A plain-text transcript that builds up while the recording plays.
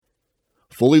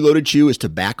Fully Loaded Chew is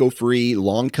tobacco-free,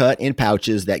 long cut in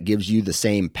pouches that gives you the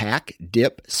same pack,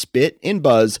 dip, spit, and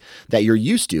buzz that you're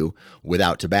used to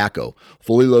without tobacco.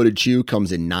 Fully Loaded Chew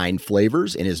comes in 9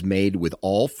 flavors and is made with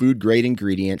all food-grade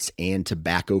ingredients and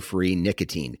tobacco-free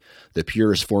nicotine, the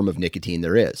purest form of nicotine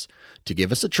there is. To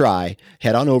give us a try,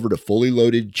 head on over to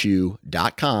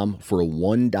fullyloadedchew.com for a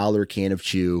 $1 can of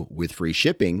chew with free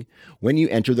shipping when you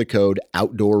enter the code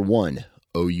OUTDOOR1.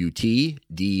 OUTDOOR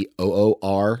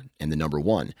and the number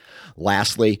 1.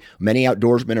 Lastly, many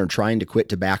outdoorsmen are trying to quit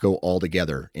tobacco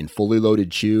altogether, and Fully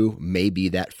Loaded Chew may be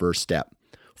that first step.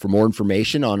 For more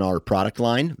information on our product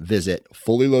line, visit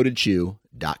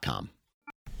fullyloadedchew.com.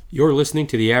 You're listening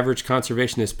to the Average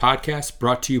Conservationist podcast,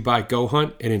 brought to you by Go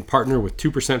Hunt and in partner with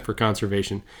 2% for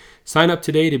Conservation. Sign up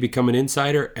today to become an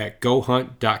insider at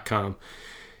gohunt.com.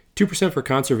 2% for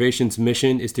Conservation's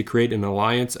mission is to create an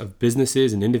alliance of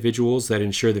businesses and individuals that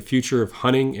ensure the future of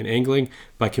hunting and angling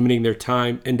by committing their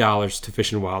time and dollars to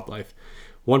fish and wildlife.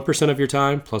 1% of your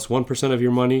time plus 1% of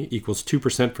your money equals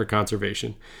 2% for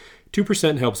conservation.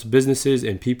 2% helps businesses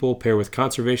and people pair with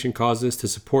conservation causes to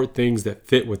support things that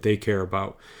fit what they care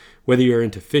about. Whether you're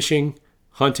into fishing,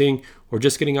 hunting, or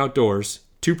just getting outdoors,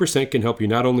 2% can help you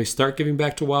not only start giving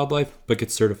back to wildlife, but get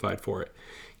certified for it.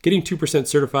 Getting 2%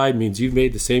 certified means you've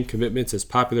made the same commitments as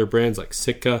popular brands like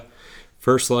Sitka,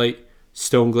 First Light,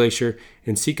 Stone Glacier,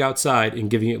 and Seek Outside in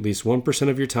giving at least 1%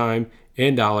 of your time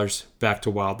and dollars back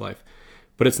to wildlife.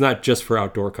 But it's not just for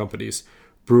outdoor companies.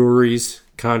 Breweries,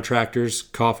 contractors,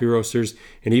 coffee roasters,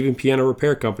 and even piano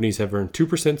repair companies have earned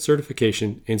 2%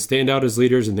 certification and stand out as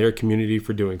leaders in their community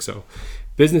for doing so.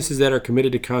 Businesses that are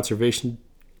committed to conservation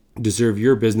deserve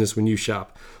your business when you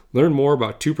shop. Learn more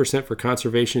about 2% for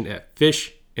Conservation at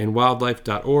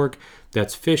fishandwildlife.org.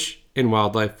 That's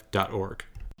fishandwildlife.org.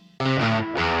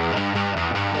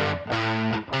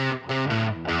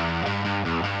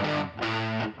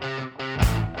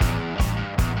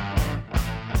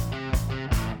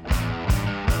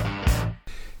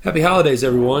 Happy holidays,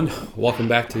 everyone. Welcome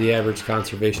back to the Average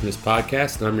Conservationist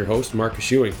podcast, and I'm your host,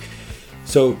 Marcus Ewing.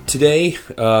 So today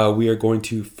we are going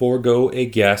to forego a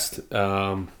guest,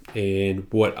 and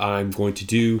what I'm going to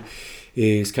do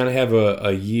is kind of have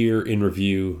a year in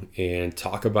review and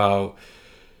talk about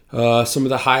some of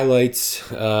the highlights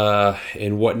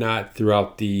and whatnot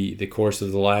throughout the course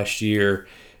of the last year.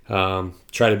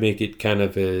 Try to make it kind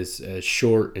of as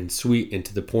short and sweet and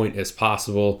to the point as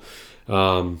possible.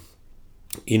 I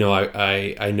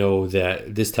know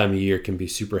that this time of year can be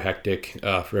super hectic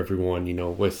for everyone,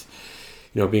 with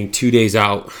being 2 days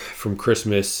out from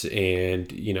Christmas, and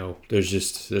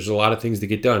there's a lot of things to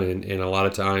get done, and a lot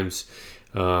of times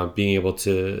being able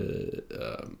to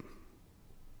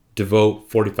devote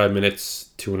 45 minutes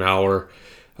to an hour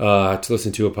to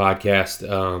listen to a podcast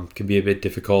can be a bit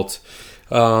difficult.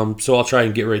 So I'll try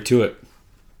and get right to it.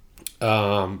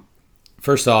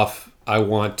 First off, I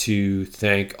want to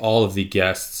thank all of the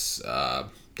guests that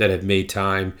have made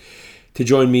time to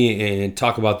join me and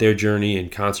talk about their journey in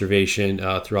conservation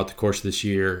throughout the course of this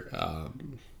year.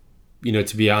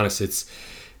 To be honest,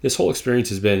 this whole experience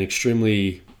has been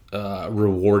extremely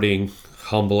rewarding,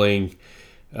 humbling.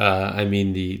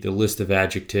 The list of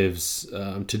adjectives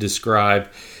to describe,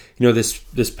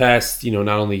 this past,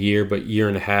 not only year, but year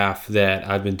and a half that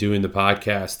I've been doing the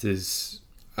podcast is,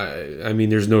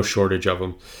 there's no shortage of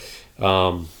them.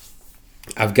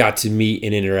 I've got to meet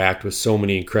and interact with so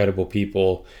many incredible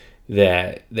people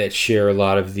that share a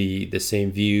lot of the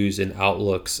same views and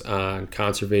outlooks on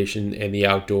conservation and the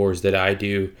outdoors that I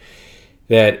do,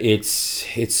 that it's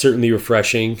certainly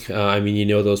refreshing.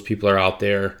 Those people are out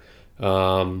there.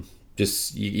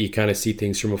 Just you kind of see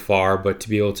things from afar, but to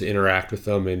be able to interact with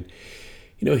them and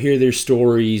hear their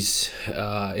stories,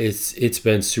 it's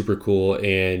been super cool.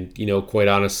 And quite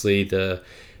honestly, the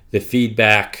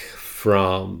feedback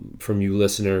from you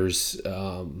listeners,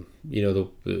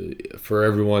 for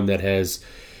everyone that has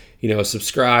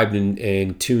subscribed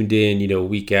and tuned in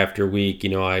week after week,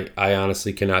 I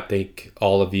honestly cannot thank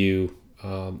all of you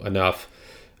enough.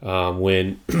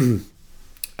 When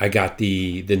I got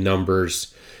the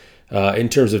numbers in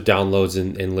terms of downloads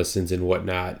and listens and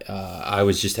whatnot, I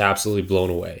was just absolutely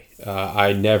blown away.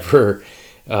 I never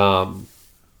in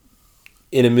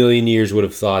a million years would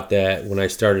have thought that when I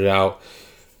started out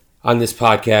on this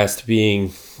podcast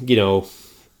being,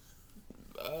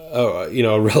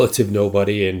 a relative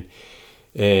nobody and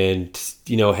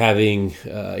having,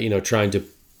 trying to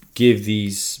give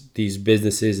these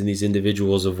businesses and these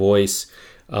individuals a voice,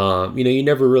 you're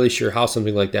never really sure how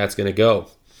something like that's going to go.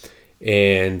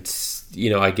 And,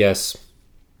 I guess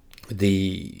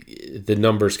the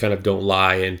numbers kind of don't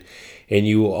lie, and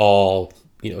you all,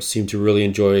 seem to really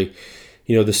enjoy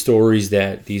the stories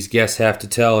that these guests have to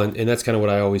tell. And that's kind of what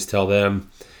I always tell them,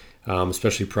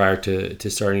 especially prior to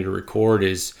starting to record,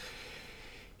 is,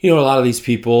 a lot of these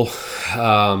people,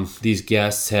 these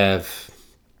guests have,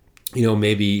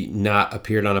 maybe not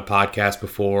appeared on a podcast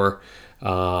before,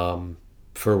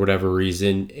 for whatever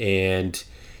reason. And,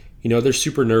 they're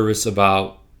super nervous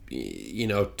about,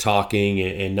 talking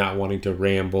and not wanting to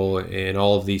ramble and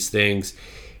all of these things.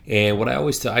 And what I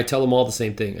always I tell them all the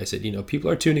same thing. I said,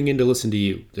 people are tuning in to listen to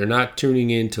you. They're not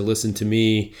tuning in to listen to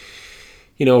me,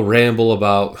 ramble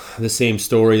about the same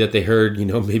story that they heard,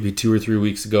 maybe 2 or 3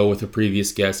 weeks ago with a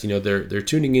previous guest. They're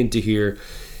tuning in to hear,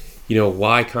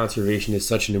 why conservation is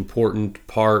such an important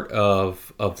part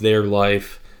of their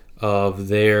life, of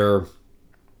their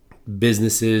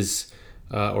businesses,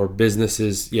 their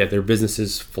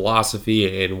businesses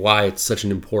philosophy, and why it's such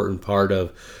an important part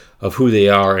of who they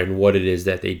are and what it is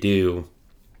that they do.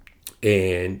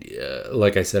 And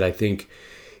like I said, I think,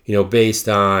 based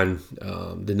on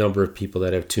the number of people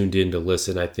that have tuned in to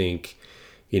listen, I think,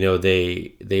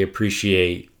 they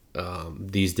appreciate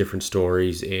these different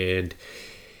stories and,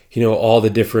 all the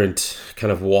different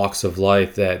kind of walks of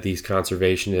life that these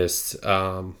conservationists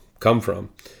come from.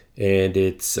 And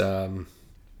it's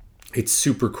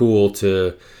super cool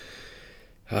to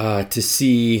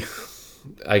see,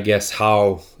 I guess,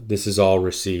 how this is all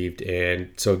received. And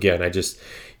so again, I just,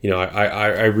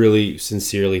 I really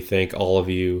sincerely thank all of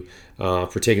you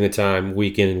for taking the time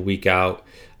week in and week out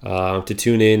to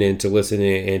tune in and to listen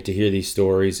and to hear these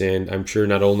stories. And I'm sure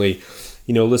not only,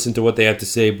 listen to what they have to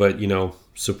say, but,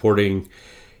 supporting,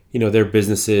 their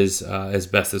businesses as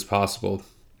best as possible.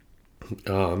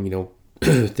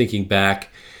 Thinking back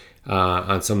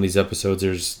on some of these episodes,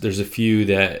 there's a few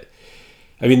that,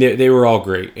 they were all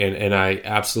great, and I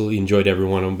absolutely enjoyed every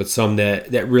one of them. But some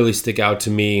that really stick out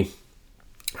to me,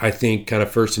 I think, kind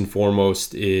of first and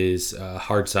foremost, is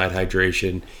Hardside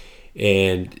Hydration.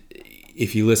 And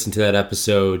if you listen to that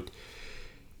episode,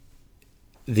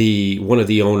 one of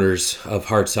the owners of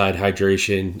Hardside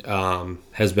Hydration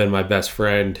has been my best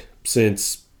friend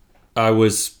since I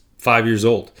was 5 years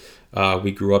old.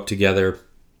 We grew up together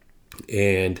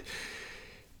and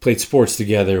played sports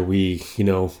together. We,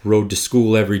 rode to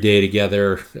school every day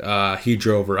together. He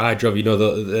drove or I drove,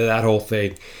 that whole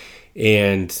thing.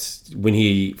 And when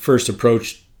he first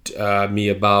approached me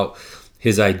about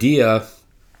his idea,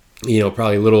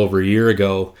 probably a little over a year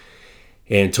ago,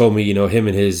 and told me, him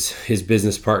and his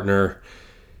business partner,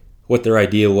 what their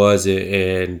idea was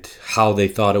and how they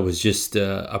thought it was just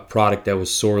a product that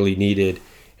was sorely needed.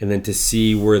 And then to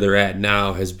see where they're at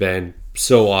now has been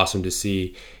so awesome to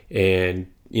see. And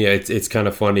it's kind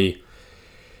of funny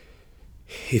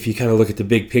if you kind of look at the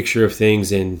big picture of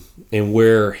things and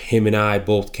where him and I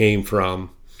both came from.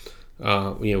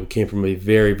 We came from a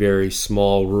very, very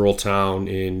small rural town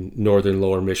in northern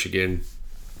Lower Michigan.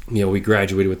 We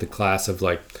graduated with a class of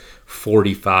like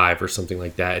 45 or something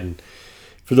like that. And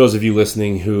for those of you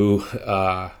listening who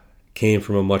came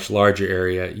from a much larger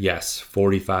area, yes,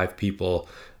 45 people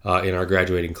in our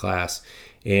graduating class.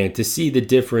 And to see the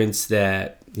difference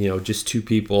that, just two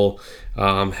people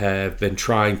have been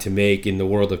trying to make in the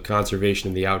world of conservation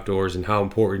and the outdoors, and how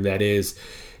important that is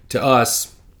to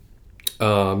us. It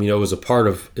was a part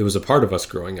of us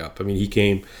growing up. He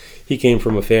came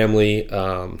from a family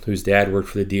whose dad worked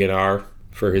for the DNR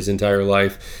for his entire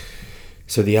life.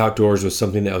 So the outdoors was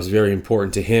something that was very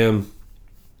important to him.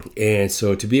 And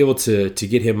so to be able to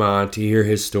get him on, to hear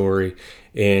his story,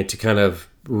 and to kind of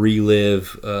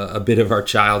relive a bit of our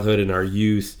childhood and our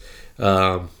youth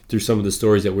through some of the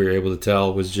stories that we were able to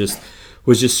tell was just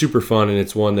super fun. And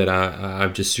it's one that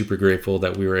I'm just super grateful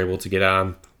that we were able to get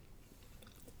on.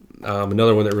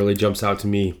 Another one that really jumps out to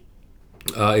me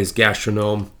is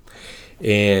Gastronome.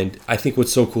 And I think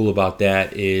what's so cool about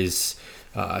that is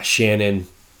Shannon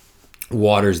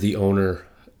Waters, the owner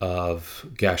of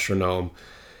Gastronome.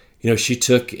 She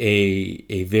took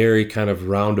a very kind of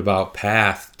roundabout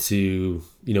path to,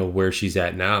 where she's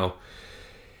at now.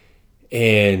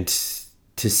 And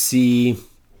to see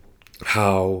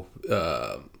how,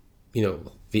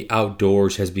 the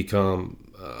outdoors has become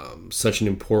such an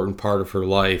important part of her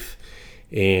life,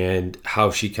 and how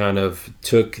she kind of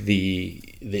took the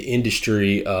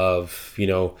industry of,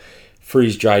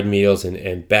 freeze-dried meals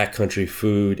and backcountry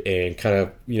food and kind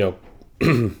of,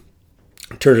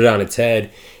 turned it on its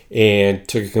head and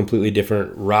took a completely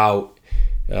different route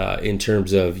in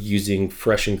terms of using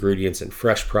fresh ingredients and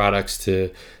fresh products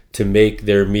to make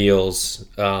their meals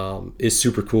is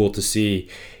super cool to see.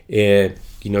 And,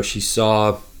 she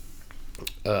saw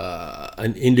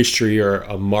an industry or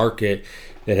a market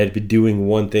that had been doing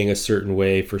one thing a certain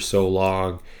way for so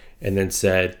long, and then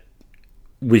said,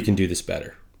 we can do this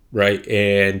better, right?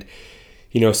 And,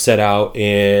 set out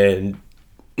and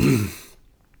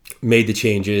made the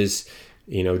changes,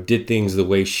 did things the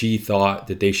way she thought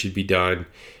that they should be done,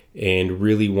 and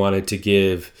really wanted to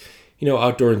give,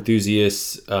 outdoor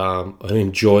enthusiasts an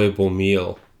enjoyable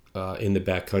meal in the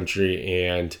backcountry.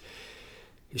 And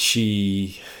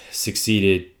she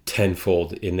succeeded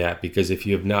tenfold in that, because if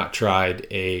you have not tried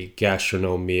a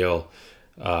gastronome meal,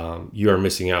 you are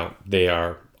missing out. They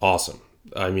are awesome.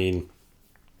 I mean,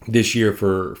 this year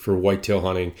for whitetail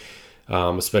hunting,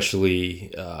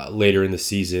 especially later in the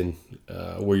season,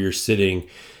 where you're sitting,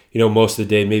 most of the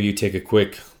day, maybe you take a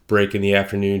quick break in the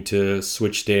afternoon to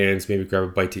switch stands, maybe grab a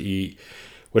bite to eat,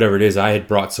 whatever it is. I had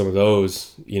brought some of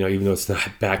those, even though it's not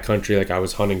backcountry, like I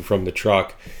was hunting from the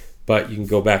truck, but you can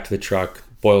go back to the truck,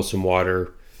 boil some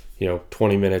water,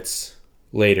 20 minutes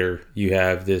later, you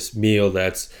have this meal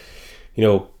that's,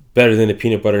 better than a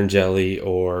peanut butter and jelly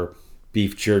or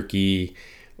beef jerky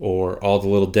or all the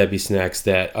little Debbie snacks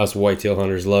that us whitetail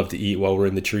hunters love to eat while we're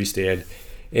in the tree stand.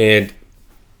 And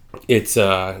it's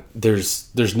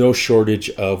there's no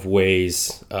shortage of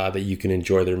ways that you can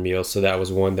enjoy their meals. So that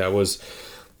was one that was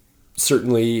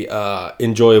certainly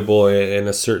enjoyable,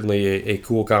 and certainly a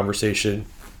cool conversation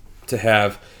to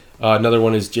have. Another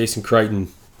one is Jason Crichton,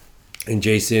 and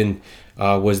Jason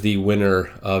was the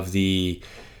winner of the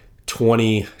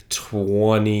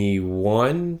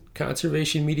 2021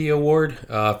 Conservation Media Award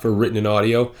for written and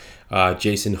audio.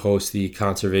 Jason hosts the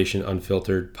Conservation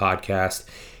Unfiltered podcast,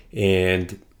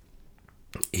 and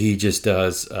he just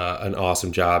does an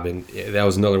awesome job. And that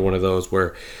was another one of those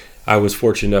where I was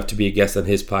fortunate enough to be a guest on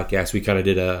his podcast. We kind of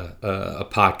did a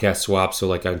podcast swap. So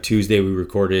like on Tuesday we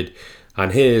recorded on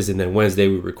his, and then Wednesday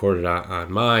we recorded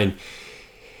on mine.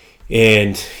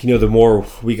 And, the more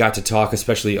we got to talk,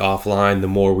 especially offline, the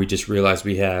more we just realized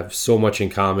we have so much in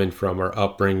common, from our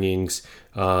upbringings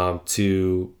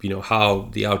to, how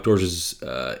the outdoors is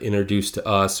introduced to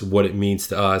us, what it means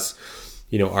to us,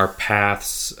 our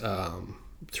paths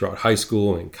throughout high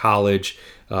school and college,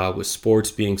 with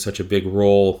sports being such a big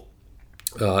role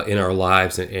in our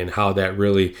lives, and how that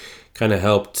really kind of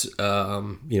helped,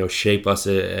 shape us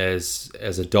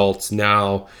as adults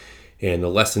now, and the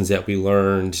lessons that we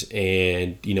learned,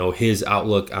 and, his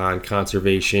outlook on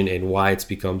conservation and why it's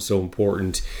become so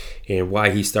important, and why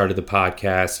he started the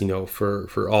podcast,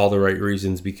 for all the right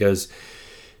reasons, because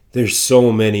there's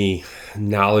so many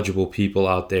knowledgeable people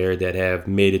out there that have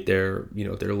made it their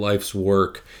life's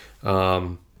work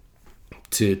to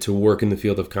work in the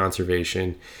field of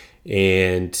conservation.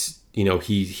 And,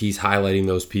 he's highlighting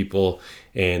those people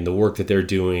and the work that they're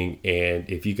doing. And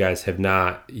if you guys have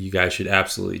not, you guys should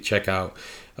absolutely check out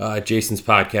Jason's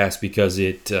podcast, because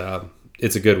it's a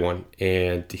good one,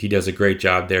 and he does a great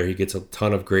job there. He gets a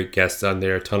ton of great guests on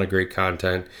there, a ton of great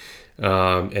content.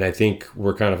 And I think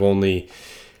we're kind of only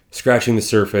scratching the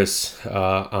surface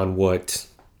on what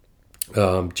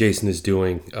Jason is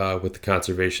doing with the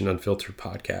Conservation Unfiltered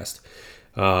podcast.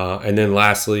 And then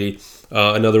lastly,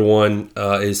 another one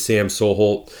is Sam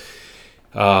Soholt.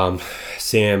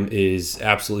 Sam is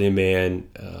absolutely a man.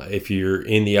 If you're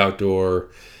in the outdoor,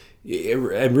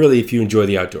 and really if you enjoy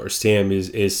the outdoors, Sam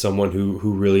is someone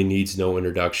who really needs no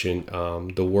introduction.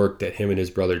 The work that him and his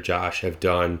brother Josh have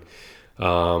done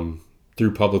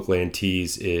through Public Land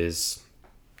Tees is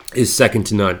second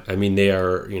to none. I mean, they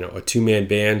are a two-man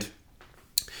band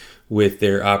with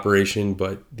their operation,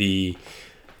 but the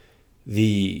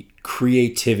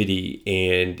creativity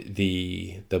and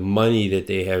the money that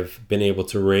they have been able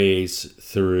to raise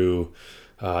through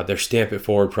their Stamp It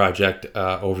Forward project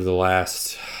over the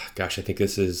last, I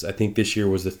think this year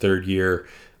was the third year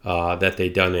that they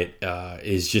done it,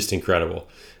 is just incredible.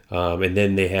 And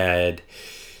then they had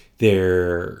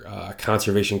their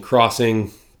Conservation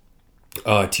Crossing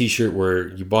t-shirt, where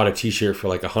you bought a t-shirt for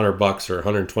like $100 or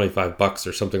 $125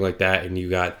 or something like that, and you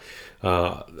got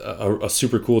a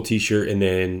super cool t-shirt, and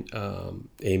then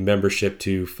a membership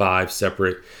to 5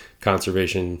 separate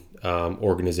conservation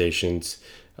organizations,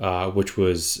 which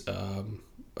was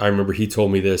I remember he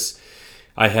told me this.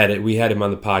 We had him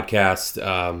on the podcast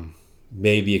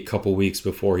maybe a couple weeks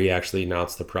before he actually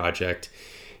announced the project,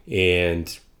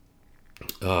 and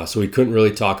so we couldn't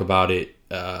really talk about it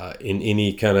in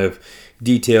any kind of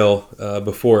detail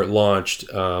before it launched,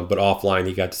 but offline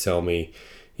he got to tell me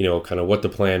kind of what the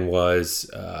plan was,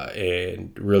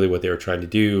 and really what they were trying to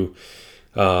do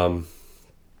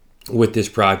with this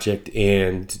project.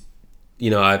 And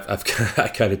I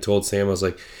kind of told Sam, I was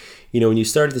like, when you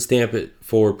started the Stamp It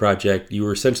Forward project, you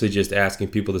were essentially just asking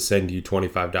people to send you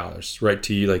 $25 right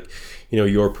to you, like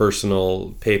your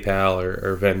personal PayPal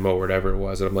or Venmo or whatever it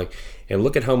was. And I'm like, and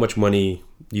look at how much money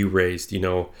you raised,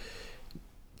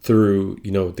 through,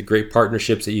 the great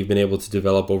partnerships that you've been able to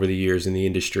develop over the years in the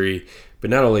industry. But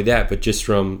not only that, but just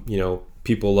from,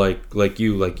 people like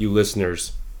you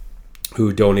listeners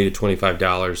who donated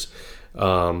 $25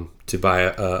 to buy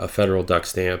a federal duck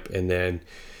stamp, and then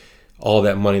all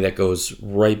that money that goes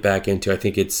right back into, I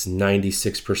think it's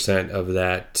 96% of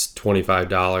that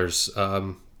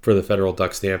 $25 for the federal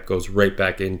duck stamp goes right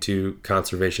back into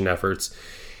conservation efforts.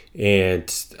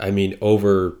 And I mean,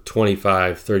 over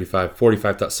 25, 35,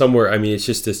 45, somewhere, I mean, it's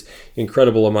just this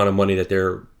incredible amount of money that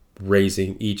they're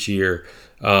raising each year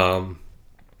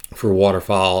for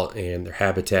waterfowl and their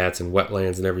habitats and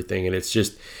wetlands and everything. And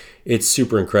it's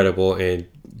super incredible. And,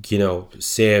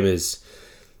 Sam is,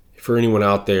 for anyone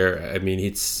out there, I mean,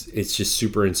 it's just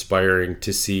super inspiring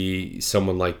to see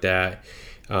someone like that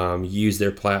use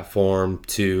their platform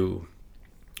to,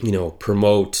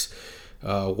 promote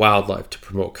wildlife, to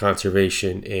promote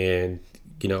conservation, and,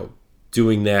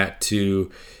 doing that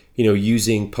to,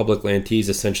 using public land teas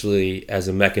essentially as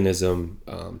a mechanism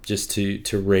just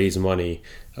to raise money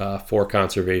for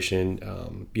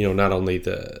conservation, not only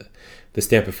the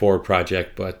Stamp It Forward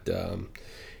project, but,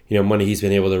 money he's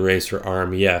been able to raise for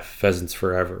RMEF, Pheasants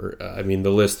Forever. I mean,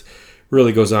 the list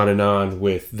really goes on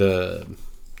with the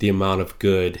amount of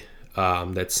good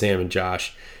that Sam and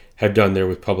Josh have done there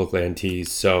with public land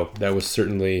teas. So that was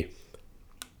certainly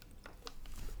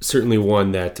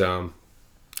one that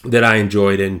that I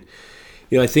enjoyed. And,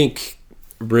 I think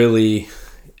really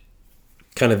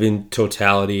kind of in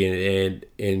totality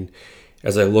and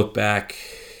as I look back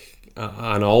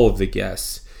on all of the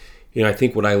guests, I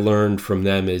think what I learned from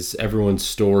them is everyone's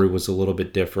story was a little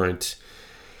bit different.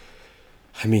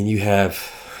 I mean, you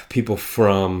have people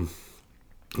from,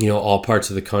 all parts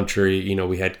of the country.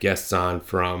 We had guests on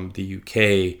from the UK,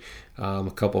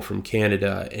 a couple from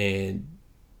Canada, and,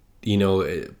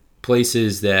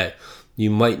 places that you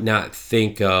might not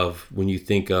think of when you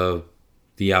think of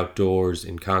the outdoors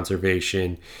and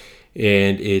conservation.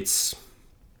 And it's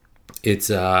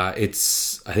I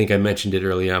think I mentioned it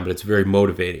early on, but it's very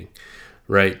motivating,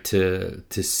 right? To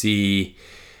see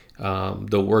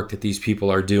the work that these people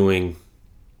are doing.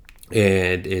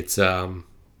 And it's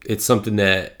something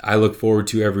that I look forward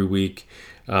to every week.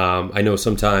 I know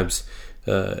sometimes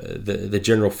the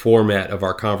general format of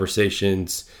our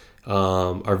conversations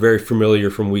are very familiar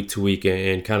from week to week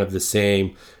and kind of the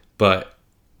same. But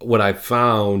what I've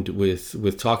found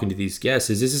with talking to these guests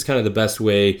is this is kind of the best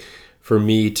way for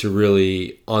me to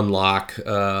really unlock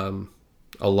a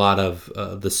lot of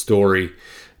the story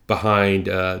behind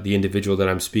the individual that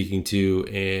I'm speaking to,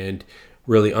 and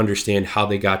really understand how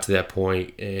they got to that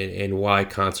point and why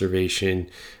conservation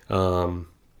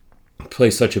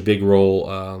plays such a big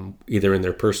role either in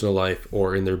their personal life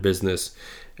or in their business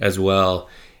as well.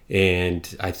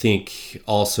 And I think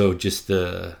also just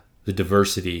the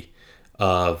diversity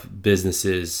of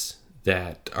businesses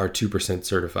that are 2%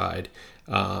 certified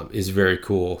is very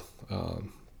cool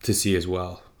to see as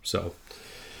well. So,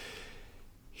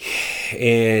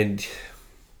 and,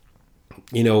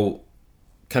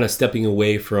 kind of stepping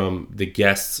away from the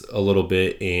guests a little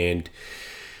bit and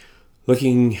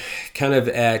looking kind of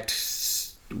at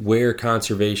where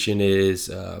conservation is,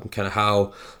 kind of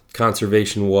how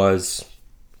conservation was,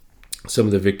 some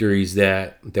of the victories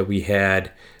that we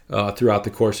had throughout the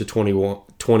course of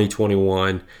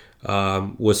 2021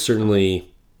 was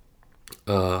certainly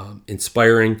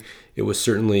inspiring. It was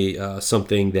certainly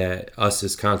something that us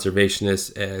as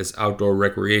conservationists, as outdoor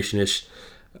recreationists,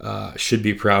 should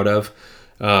be proud of.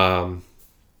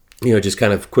 Just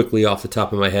kind of quickly off the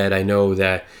top of my head, I know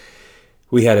that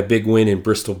we had a big win in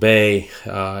Bristol Bay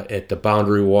at the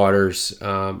Boundary Waters,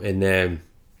 and then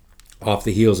off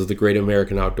the heels of the Great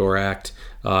American Outdoor Act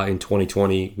in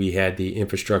 2020, we had the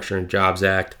Infrastructure and Jobs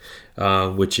Act,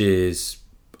 which is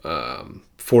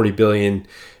 $40 billion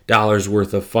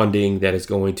worth of funding that is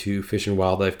going to fish and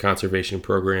wildlife conservation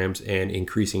programs and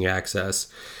increasing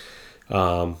access,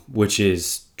 which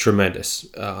is tremendous.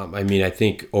 I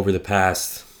think over the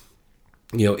past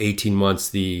 18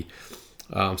 months,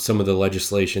 some of the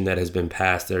legislation that has been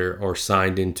passed or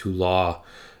signed into law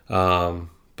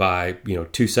by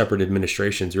two separate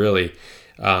administrations really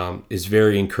is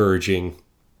very encouraging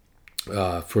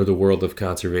for the world of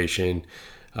conservation.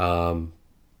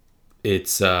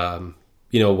 It's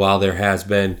while there has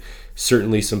been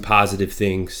certainly some positive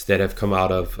things that have come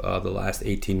out of the last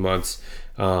 18 months,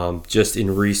 just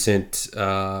in recent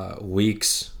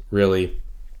weeks, really,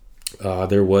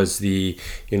 there was in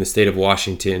the state of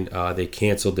Washington, they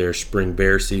canceled their spring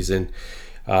bear season,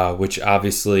 which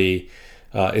obviously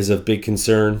is of big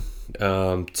concern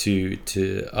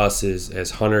to us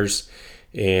as hunters,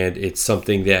 and it's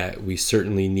something that we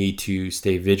certainly need to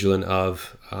stay vigilant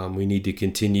of. We need to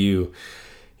continue,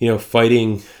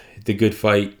 fighting the good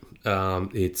fight.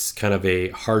 It's kind of a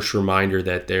harsh reminder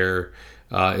that there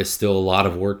is still a lot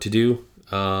of work to do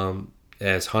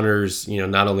as hunters,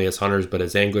 not only as hunters, but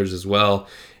as anglers as well,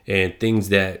 and things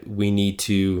that we need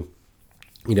to,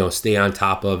 stay on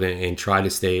top of and try to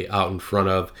stay out in front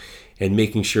of, and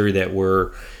making sure that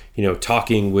we're,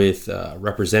 talking with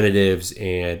representatives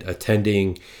and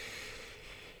attending,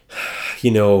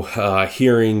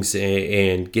 hearings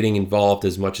and getting involved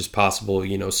as much as possible.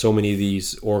 So many of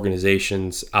these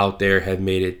organizations out there have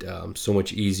made it so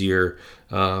much easier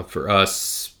for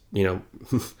us, not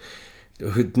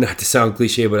to sound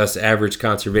cliche, but us average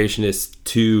conservationists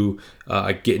to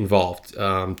get involved,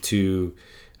 to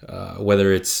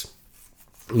whether it's,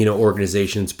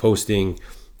 organizations posting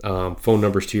phone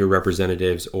numbers to your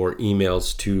representatives or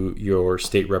emails to your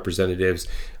state representatives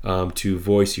to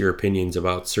voice your opinions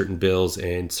about certain bills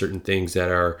and certain things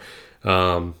that are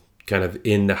kind of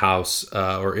in the House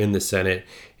or in the Senate.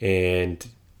 And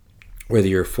whether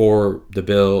you're for the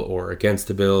bill or against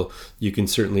the bill, you can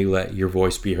certainly let your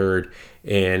voice be heard.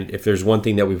 And if there's one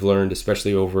thing that we've learned,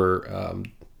 especially over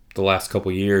the last couple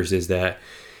of years, is that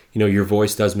your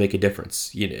voice does make a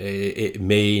difference. It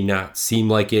may not seem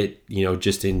like it,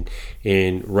 just in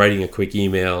writing a quick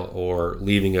email or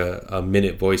leaving a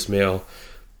minute voicemail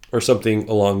or something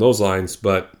along those lines,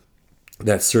 but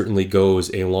that certainly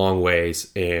goes a long ways.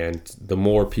 And the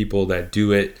more people that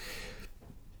do it,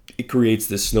 it creates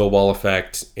this snowball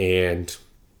effect. And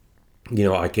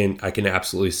I can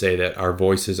absolutely say that our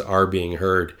voices are being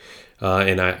heard,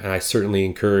 and I certainly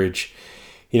encourage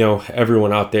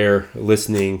everyone out there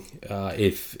listening,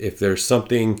 if there's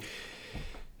something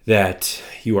that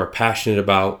you are passionate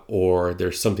about, or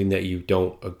there's something that you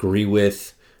don't agree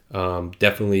with,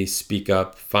 definitely speak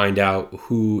up. Find out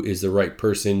who is the right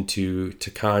person to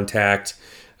contact.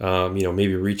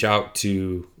 Maybe reach out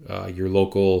to your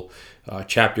local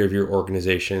chapter of your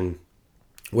organization,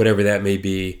 whatever that may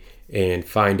be, and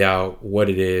find out what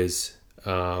it is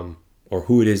or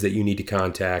who it is that you need to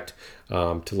contact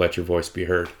to let your voice be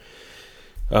heard.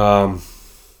 I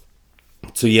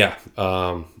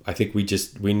think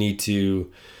we need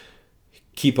to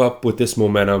keep up with this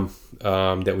momentum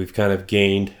that we've kind of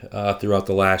gained throughout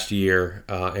the last year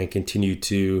and continue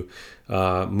to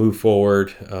move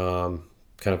forward.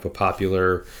 Kind of a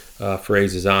popular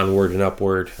phrase is onward and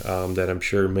upward that I'm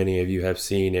sure many of you have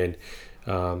seen, and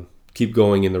keep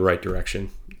going in the right direction.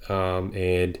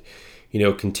 And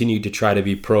continue to try to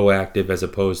be proactive as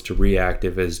opposed to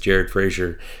reactive, as Jared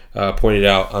Frazier pointed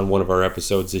out on one of our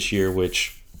episodes this year,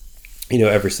 which,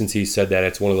 ever since he said that,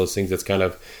 it's one of those things that's kind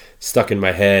of stuck in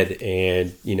my head.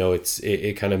 And,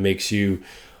 it kind of makes you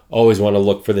always want to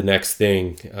look for the next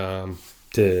thing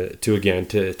to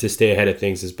stay ahead of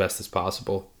things as best as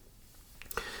possible.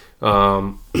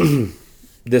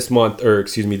 This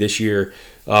year,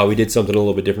 we did something a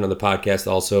little bit different on the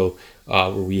podcast also,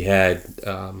 where we had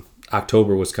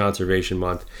October was Conservation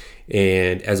Month,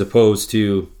 and as opposed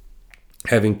to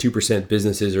having 2%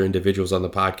 businesses or individuals on the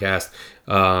podcast,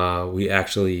 we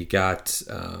actually got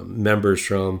members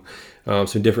from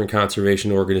some different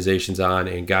conservation organizations on,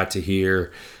 and got to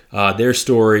hear their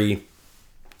story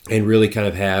and really kind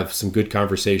of have some good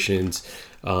conversations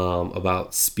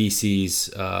about species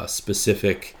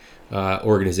specific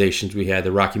organizations. We had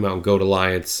the Rocky Mountain Goat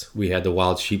Alliance, we had the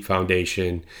Wild Sheep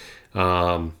Foundation,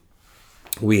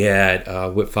 we had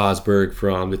Whit Fosberg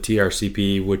from the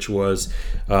TRCP, which was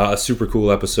a super cool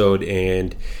episode.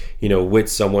 And,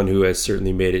 Whit's someone who has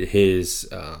certainly made it his,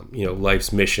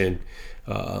 life's mission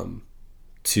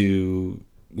to,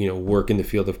 work in the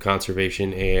field of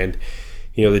conservation. And,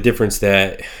 the difference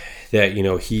that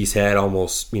he's had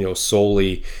almost,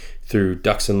 solely through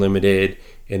Ducks Unlimited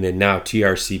and then now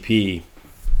TRCP,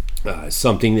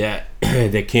 something that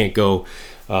that can't go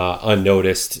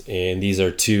unnoticed. And these are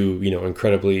two,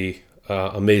 incredibly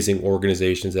amazing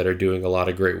organizations that are doing a lot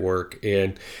of great work.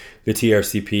 And the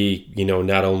TRCP,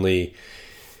 not only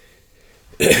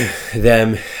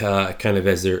them kind of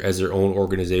as their own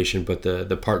organization, but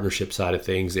the partnership side of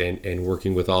things, and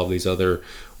working with all of these other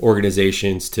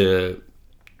organizations to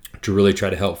really try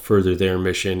to help further their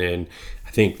mission. And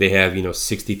I think they have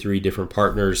 63 different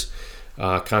partners,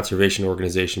 conservation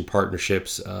organization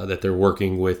partnerships that they're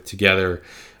working with together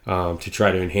to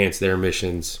try to enhance their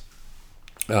missions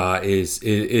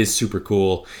is super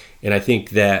cool. And I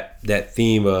think that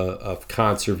theme of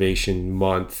Conservation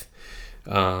Month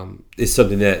is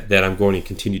something that I'm going to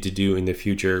continue to do in the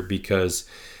future, because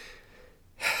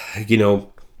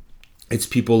it's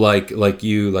people like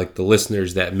you, like the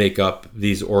listeners that make up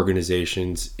these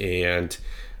organizations. And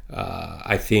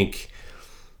I think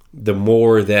the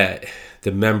more that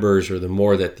the members, or the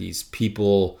more that these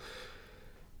people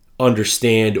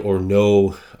understand or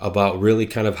know about really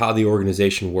kind of how the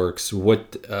organization works,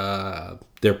 what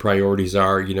their priorities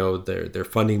are, their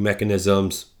funding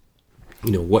mechanisms,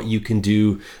 what you can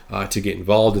do to get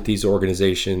involved with these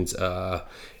organizations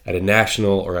at a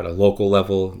national or at a local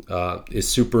level is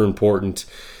super important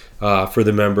for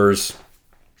the members.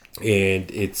 And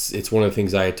it's one of the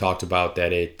things I had talked about,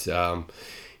 that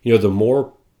the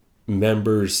more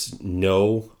members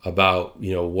know about,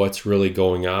 what's really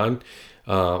going on,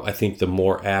 I think the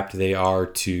more apt they are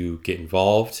to get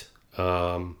involved.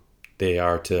 They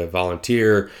are to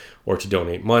volunteer or to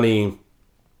donate money.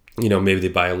 Maybe they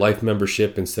buy a life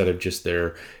membership instead of just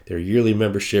their yearly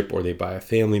membership, or they buy a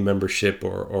family membership,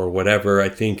 or whatever. I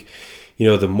think,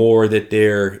 the more that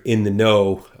they're in the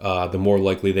know, the more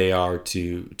likely they are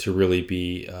to really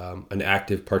be an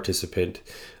active participant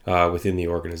within the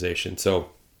organization.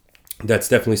 So that's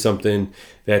definitely something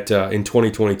that in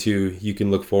 2022 you can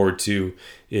look forward to,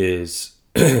 is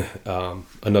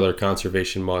another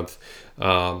conservation month,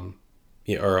 or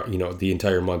the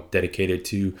entire month dedicated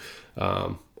to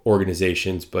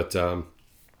organizations. But I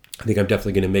think I'm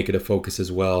definitely going to make it a focus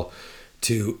as well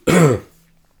to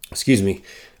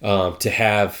to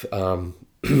have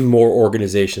more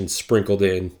organizations sprinkled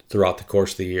in throughout the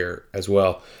course of the year as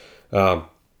well. I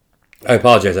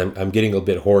apologize, I'm getting a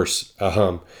bit hoarse.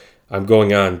 I'm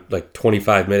going on like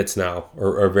 25 minutes now,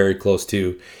 or very close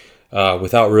to,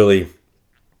 without really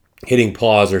hitting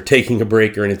pause or taking a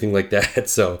break or anything like that.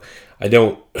 So I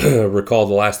don't recall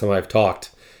the last time I've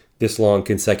talked this long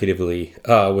consecutively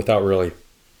without really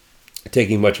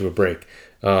taking much of a break.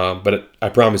 But I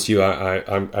promise you,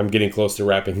 I'm getting close to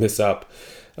wrapping this up.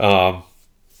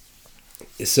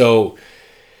 So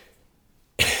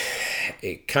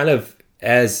it kind of,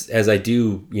 as I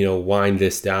do, wind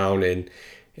this down and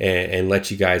let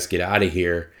you guys get out of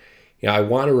here, I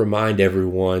want to remind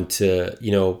everyone to,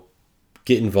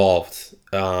 get involved.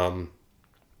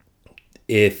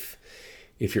 If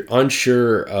you're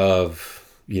unsure of,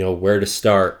 where to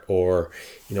start, or,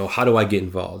 how do I get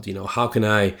involved? How can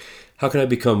I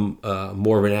become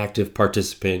more of an active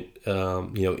participant,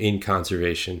 in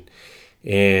conservation?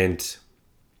 And,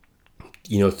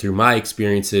 through my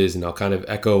experiences, and I'll kind of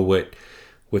echo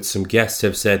what some guests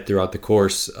have said throughout the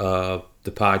course of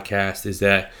the podcast, is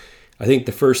that I think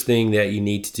the first thing that you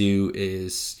need to do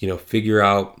is, figure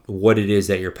out what it is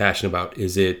that you're passionate about.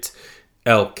 Is it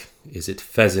elk? Is it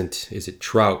pheasant? Is it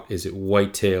trout? Is it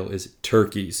whitetail? Is it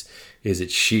turkeys? Is it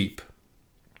sheep?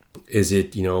 Is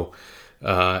it,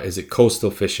 is it coastal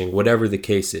fishing? Whatever the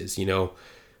case is,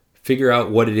 figure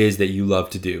out what it is that you love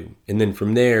to do. And then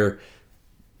from there,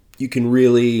 you can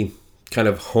really kind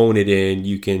of hone it in.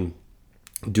 You can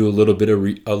do a little bit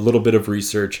of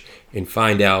research and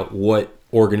find out what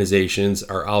organizations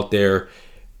are out there,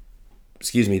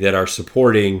 that are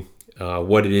supporting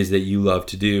what it is that you love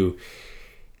to do.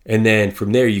 And then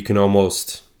from there, you can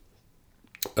almost,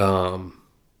 whittle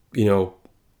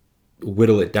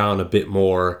it down a bit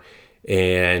more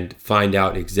and find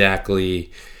out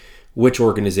exactly which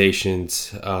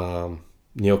organizations, kind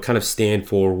of stand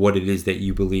for what it is that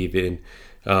you believe in,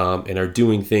 and are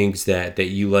doing things that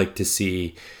you like to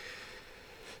see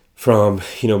from,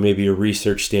 maybe a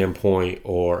research standpoint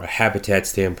or a habitat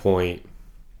standpoint,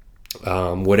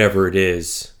 whatever it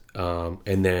is.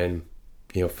 And then,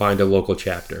 find a local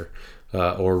chapter,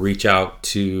 or reach out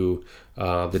to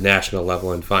the national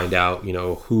level and find out,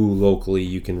 who locally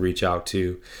you can reach out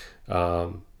to.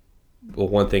 Well,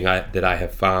 one thing that I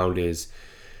have found is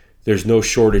there's no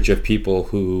shortage of people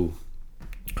who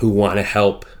want to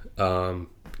help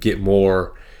get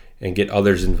more and get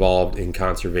others involved in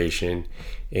conservation,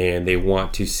 and they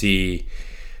want to see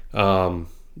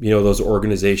those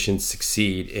organizations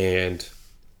succeed. And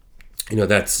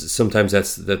that's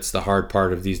the hard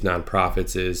part of these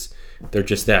nonprofits, is they're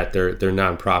just that, they're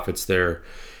nonprofits.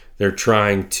 They're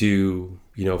trying to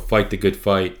fight the good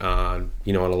fight on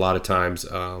and a lot of times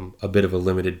a bit of a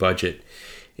limited budget.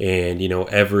 And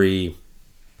every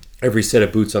set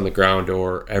of boots on the ground,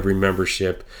 or every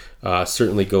membership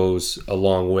certainly goes a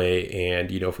long way. And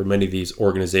for many of these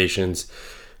organizations,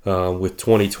 with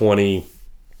 2020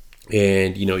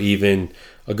 and even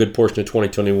a good portion of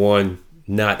 2021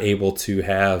 not able to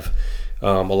have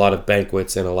a lot of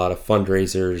banquets and a lot of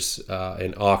fundraisers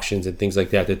and auctions and things like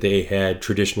that they had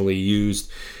traditionally used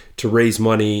to raise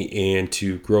money and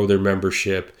to grow their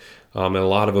membership, and a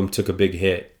lot of them took a big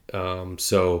hit.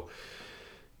 So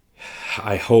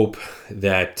I hope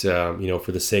that,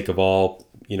 for the sake of all,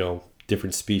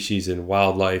 different species and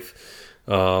wildlife,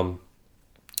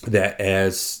 that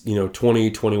as,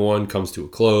 2021 comes to a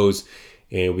close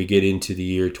and we get into the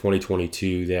year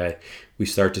 2022, that we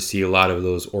start to see a lot of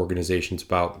those organizations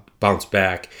bounce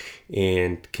back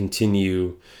and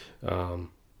continue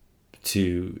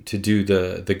to do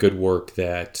the good work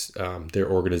that their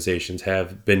organizations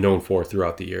have been known for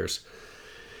throughout the years.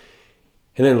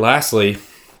 And then lastly,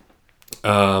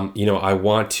 I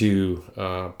want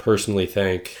to personally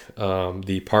thank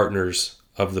the partners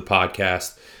of the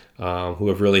podcast who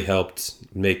have really helped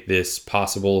make this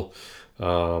possible.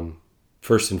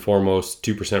 First and foremost,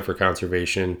 2% for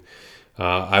Conservation.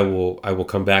 I will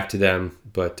come back to them,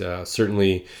 but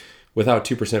certainly without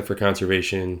 2% for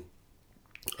Conservation,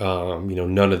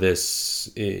 none of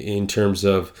this in terms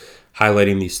of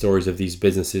highlighting these stories of these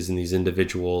businesses and these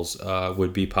individuals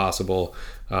would be possible.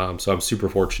 So I'm super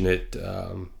fortunate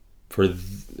for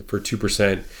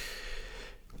 2%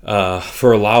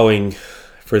 for allowing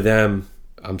for them.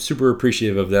 I'm super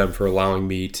appreciative of them for allowing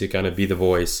me to kind of be the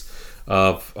voice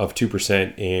of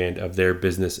 2% and of their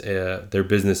business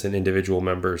and individual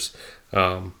members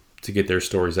to get their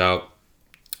stories out.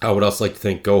 I would also like to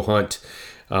thank Go Hunt.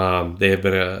 They have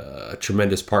been a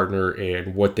tremendous partner,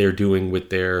 and what they're doing with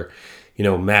their,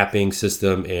 mapping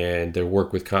system and their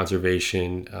work with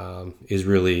conservation is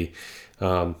really,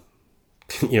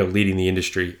 leading the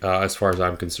industry as far as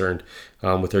I'm concerned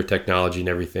with their technology and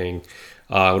everything.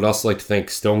 I would also like to thank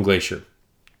Stone Glacier.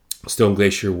 Stone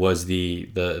Glacier was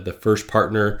the first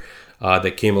partner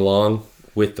that came along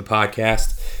with the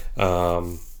podcast.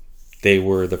 They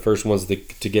were the first ones to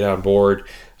get on board.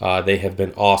 They have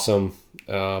been awesome.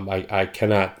 I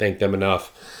cannot thank them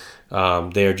enough.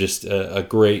 They are just a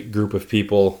great group of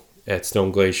people at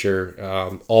Stone Glacier.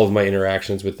 All of my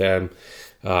interactions with them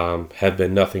have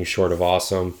been nothing short of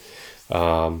awesome.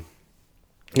 Not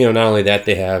only that,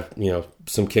 they have,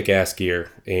 some kick-ass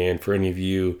gear. And for any of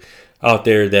you out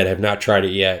there that have not tried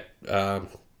it yet,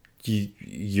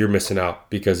 you're missing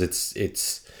out, because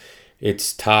it's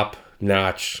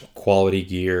top-notch quality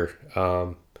gear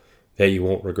that you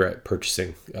won't regret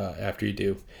purchasing after you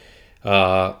do.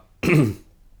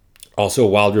 Also,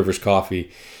 Wild Rivers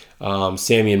Coffee.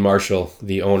 Sammy and Marshall,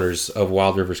 the owners of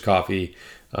Wild Rivers Coffee,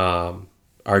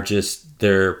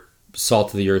 they're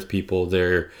salt of the earth people.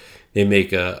 They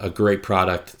make a great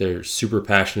product. They're super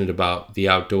passionate about the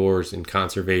outdoors and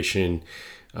conservation,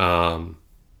 and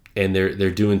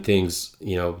they're doing things,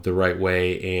 the right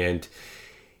way. And,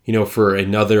 for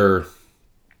another,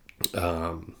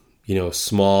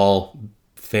 small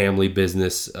family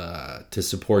business to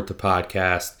support the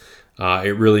podcast,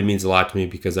 it really means a lot to me,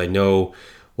 because I know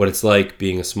what it's like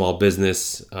being a small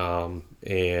business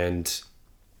and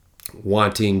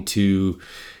wanting to,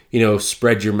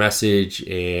 spread your message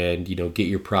and, get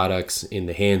your products in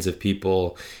the hands of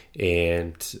people.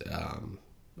 And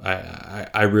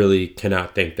I really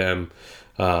cannot thank them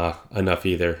enough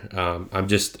either.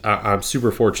 I'm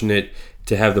super fortunate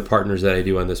to have the partners that I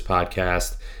do on this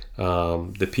podcast.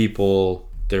 The people,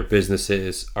 their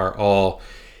businesses are all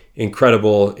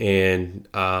incredible, and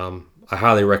I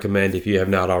highly recommend, if you have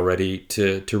not already,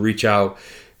 to reach out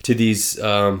to these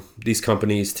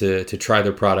companies to try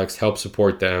their products, help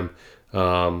support them.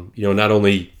 Not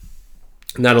only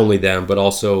them, but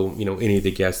also any of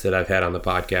the guests that I've had on the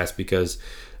podcast, because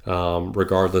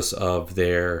regardless of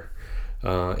their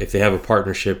if they have a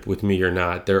partnership with me or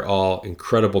not, they're all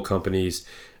incredible companies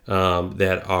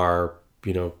that are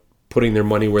putting their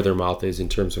money where their mouth is in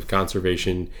terms of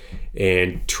conservation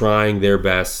and trying their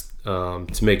best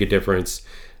to make a difference,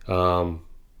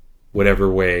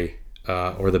 whatever way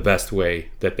or the best way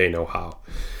that they know how.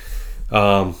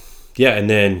 And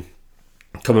then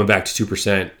coming back to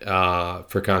 2%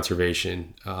 for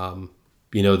conservation,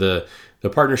 the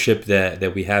partnership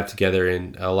that we have together,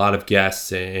 and a lot of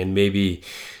guests, and maybe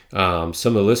some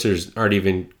of the listeners aren't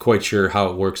even quite sure how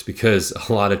it works, because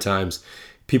a lot of times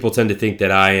people tend to think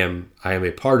that I am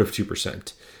a part of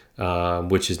 2%,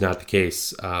 which is not the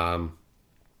case. I'm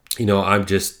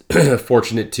just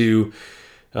fortunate to,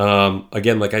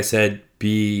 again, like I said,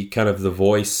 be kind of the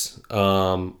voice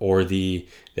or the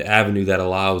avenue that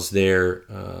allows their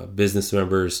business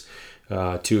members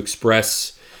to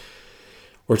express,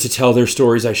 or to tell their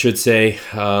stories, I should say,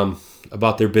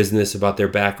 about their business, about their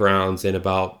backgrounds, and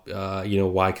about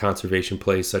why conservation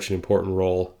plays such an important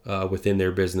role within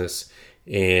their business.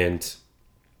 And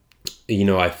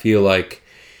I feel like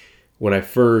when I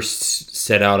first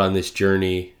set out on this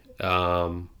journey,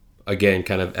 again,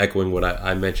 kind of echoing what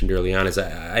I mentioned early on, is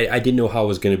I didn't know how it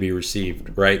was going to be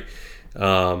received, right?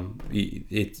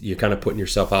 You're kind of putting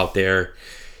yourself out there.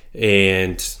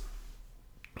 And,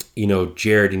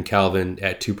 Jared and Calvin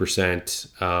at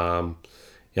 2%,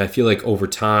 I feel like over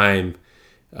time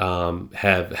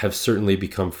have certainly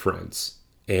become friends.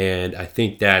 And I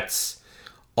think that's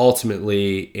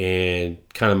ultimately, and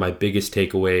kind of my biggest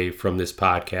takeaway from this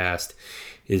podcast,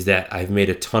 is that I've made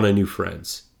a ton of new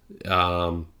friends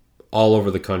all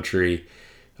over the country,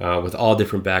 with all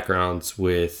different backgrounds,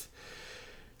 with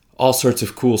all sorts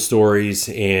of cool stories,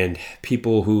 and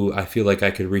people who I feel like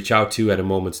I could reach out to at a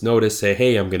moment's notice, say,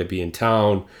 hey, I'm going to be in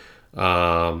town.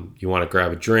 You want to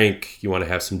grab a drink? You want to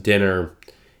have some dinner?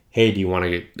 Hey, do you want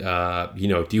to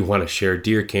do you want to share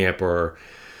deer camp or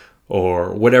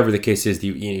whatever the case is? Do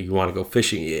you want to go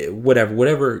fishing?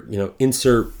 Whatever,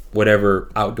 insert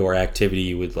whatever outdoor activity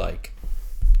you would like.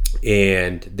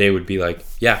 And they would be like,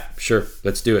 yeah, sure,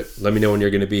 let's do it. Let me know when you're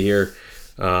going to be here.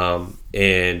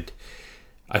 And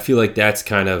I feel like that's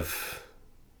kind of,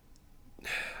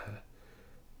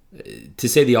 to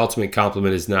say the ultimate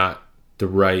compliment is not the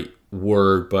right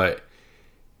word, but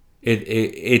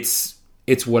it's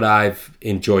what I've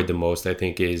enjoyed the most, I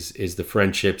think, is the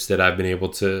friendships that I've been able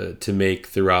to make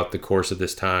throughout the course of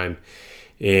this time.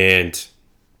 And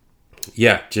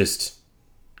yeah, just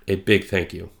a big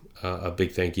thank you. And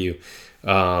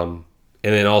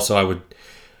then also I would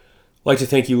like to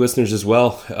thank you listeners as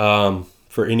well,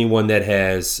 for anyone that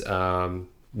has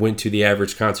went to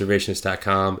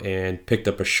theaverageconservationist.com and picked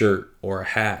up a shirt or a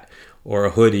hat or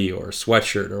a hoodie or a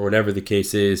sweatshirt or whatever the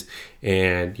case is,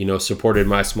 and supported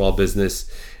my small business,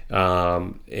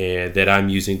 and that I'm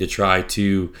using to try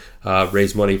to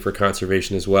raise money for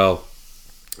conservation as well.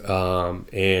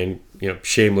 And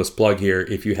shameless plug here,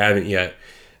 if you haven't yet,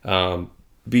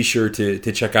 be sure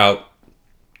to check out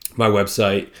my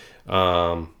website.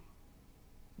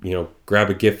 Grab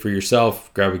a gift for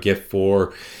yourself, grab a gift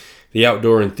for the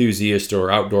outdoor enthusiast or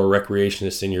outdoor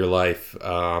recreationist in your life,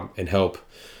 and help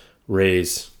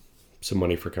raise some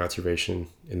money for conservation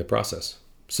in the process.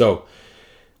 So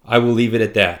I will leave it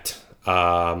at that.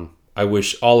 I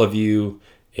wish all of you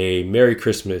a Merry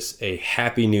Christmas, a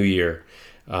Happy New Year.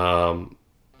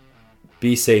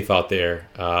 Be safe out there.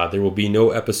 There will be no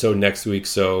episode next week,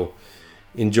 so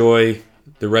enjoy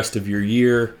the rest of your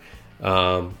year.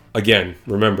 Again,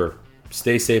 remember,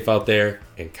 stay safe out there,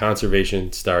 and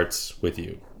conservation starts with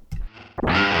you.